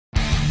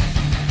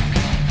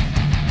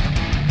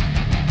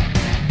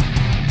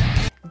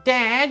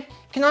Dad,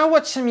 can I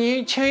watch some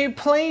YouTube,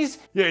 please?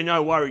 Yeah,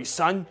 no worries,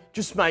 son.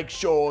 Just make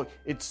sure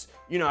it's,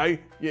 you know,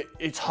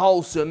 it's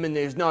wholesome and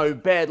there's no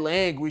bad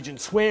language and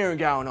swearing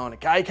going on,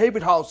 okay? Keep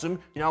it wholesome,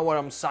 you know what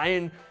I'm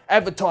saying?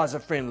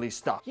 Advertiser-friendly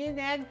stuff. Yeah,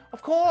 Dad,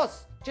 of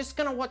course. Just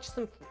gonna watch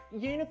some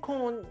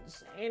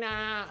unicorns and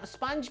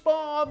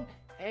SpongeBob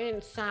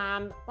and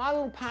some My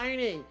Little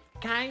Pony,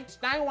 okay? So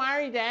don't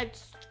worry, Dad,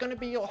 it's gonna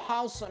be all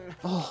wholesome.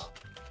 Oh,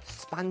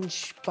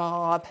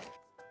 SpongeBob.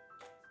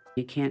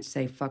 You can't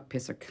say fuck,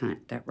 piss, or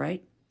cunt, that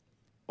right?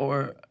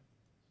 Or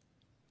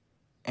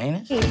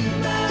anus?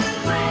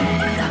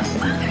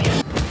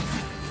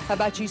 How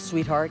about you,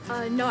 sweetheart?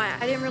 No, I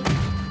didn't really...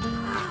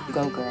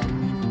 Go, girl.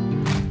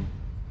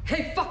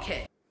 Hey,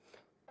 fuckhead!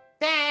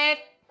 Dad!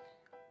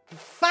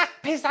 Fuck,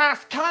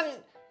 piss-ass cunt!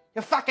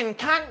 You fucking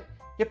cunt!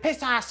 You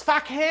piss-ass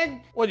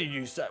fuckhead! What did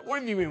you say? What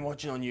have you been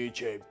watching on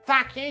YouTube?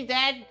 Fuck you,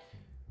 Dad!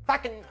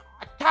 Fucking...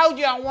 I told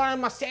you I wanted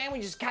my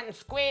sandwiches cut in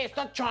squares,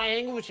 not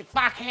triangles, you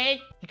fuckhead!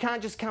 You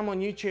can't just come on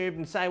YouTube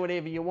and say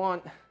whatever you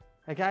want,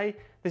 okay?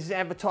 This is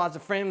advertiser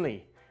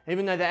friendly.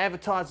 Even though the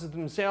advertisers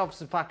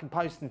themselves are fucking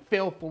posting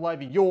filth all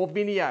over your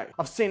video.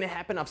 I've seen it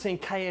happen. I've seen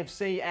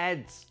KFC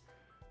ads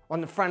on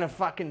the front of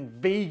fucking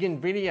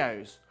vegan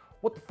videos.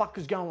 What the fuck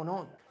is going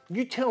on?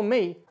 You tell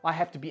me I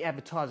have to be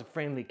advertiser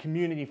friendly,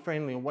 community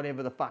friendly, or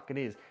whatever the fuck it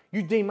is.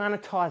 You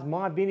demonetize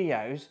my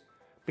videos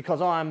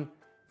because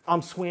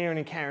I'm swearing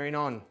and carrying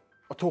on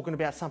or talking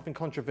about something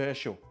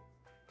controversial.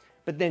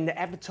 But then the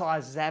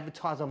advertisers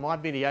advertise on my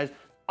videos.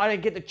 I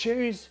don't get to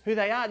choose who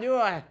they are, do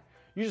I?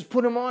 You just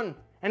put them on.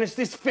 And it's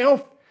this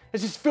filth,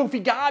 it's this filthy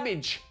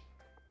garbage.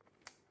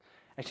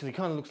 Actually, it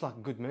kind of looks like a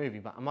good movie,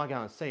 but I might go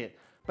and see it.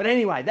 But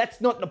anyway,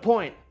 that's not the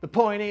point. The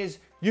point is,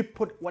 you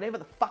put whatever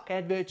the fuck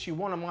adverts you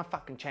want on my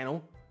fucking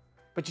channel,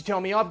 but you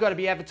tell me I've got to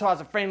be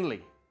advertiser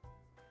friendly.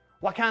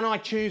 Why can't I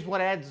choose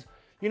what ads?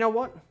 You know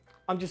what?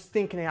 I'm just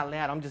thinking out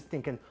loud. I'm just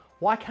thinking,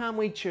 why can't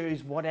we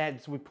choose what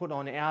ads we put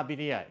on our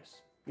videos?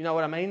 You know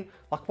what I mean?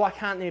 Like, why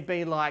can't there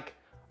be like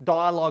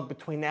dialogue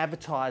between the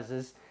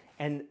advertisers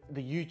and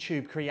the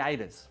YouTube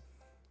creators?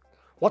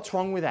 What's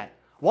wrong with that?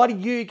 Why do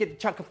you get to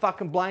chuck a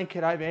fucking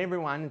blanket over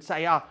everyone and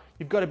say, oh,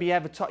 you've got to be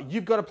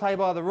you've got to play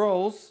by the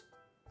rules,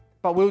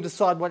 but we'll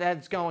decide what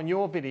ads go on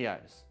your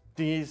videos?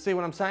 Do you see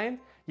what I'm saying?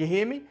 You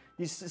hear me?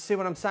 You see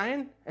what I'm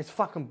saying? It's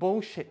fucking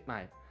bullshit,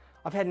 mate.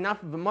 I've had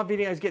enough of them. My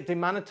videos get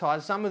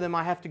demonetized. Some of them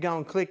I have to go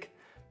and click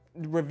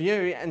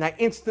review and they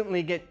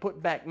instantly get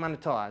put back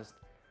monetized.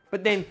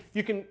 But then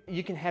you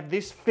can have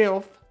this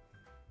filth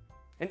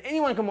and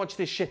anyone can watch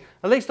this shit.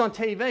 At least on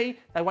TV,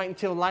 they wait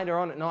until later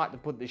on at night to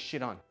put this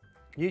shit on.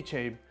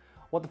 YouTube,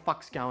 what the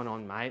fuck's going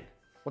on, mate?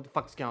 What the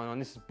fuck's going on?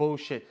 This is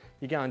bullshit.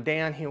 You're going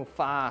downhill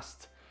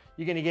fast.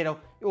 You're gonna get,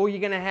 all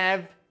you're gonna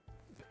have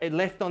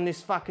left on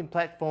this fucking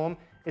platform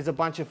is a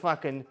bunch of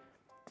fucking,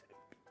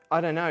 I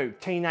don't know,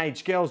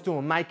 teenage girls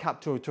doing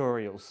makeup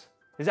tutorials.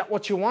 Is that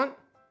what you want?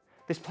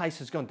 This place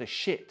has gone to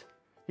shit.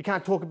 You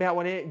can't talk about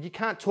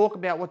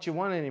what you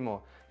want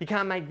anymore. You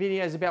can't make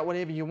videos about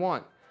whatever you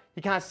want.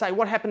 You can't say,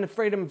 what happened to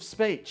freedom of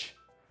speech?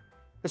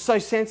 It's so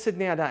censored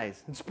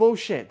nowadays. It's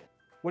bullshit.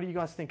 What do you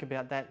guys think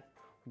about that?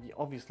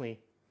 Obviously,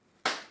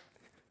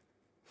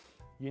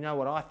 you know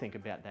what I think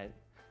about that.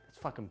 It's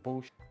fucking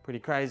bullshit. Pretty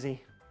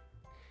crazy.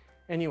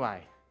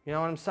 Anyway, you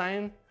know what I'm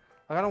saying?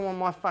 Like, I don't want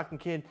my fucking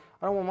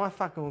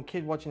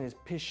kid watching this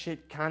piss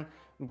shit cunt,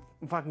 and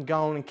fucking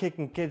going and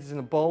kicking kids in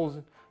the balls,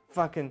 and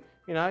fucking,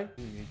 you know?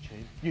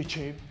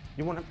 YouTube.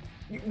 You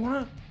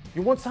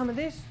want some of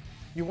this?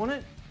 You want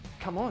it?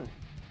 Come on.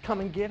 Come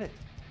and get it.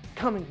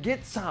 Come and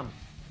get some.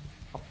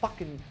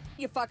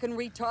 You fucking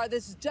retard,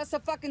 this is just a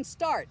fucking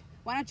start.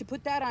 Why don't you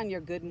put that on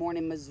your Good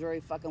Morning Missouri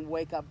fucking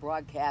wake up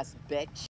broadcast, bitch?